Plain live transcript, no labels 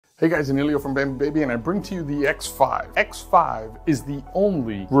Hey guys, Emilio from Bamboo Baby, and I bring to you the X5. X5 is the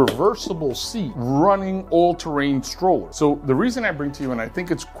only reversible seat running all-terrain stroller. So the reason I bring to you, and I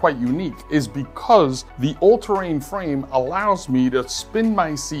think it's quite unique, is because the all-terrain frame allows me to spin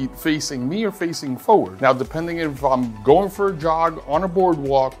my seat facing me or facing forward. Now, depending if I'm going for a jog on a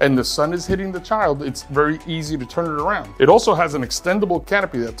boardwalk and the sun is hitting the child, it's very easy to turn it around. It also has an extendable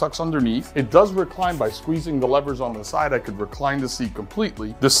canopy that tucks underneath. It does recline by squeezing the levers on the side. I could recline the seat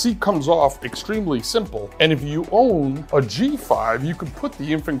completely. The seat comes off extremely simple, and if you own a G5, you could put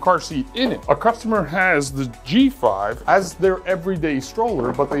the infant car seat in it. A customer has the G5 as their everyday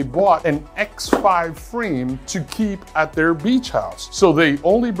stroller, but they bought an X5 frame to keep at their beach house. So they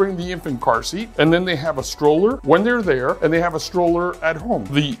only bring the infant car seat, and then they have a stroller when they're there, and they have a stroller at home.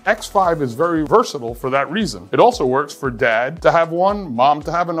 The X5 is very versatile for that reason. It also works for dad to have one, mom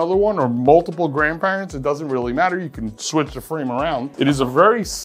to have another one, or multiple grandparents. It doesn't really matter. You can switch the frame around. It is a very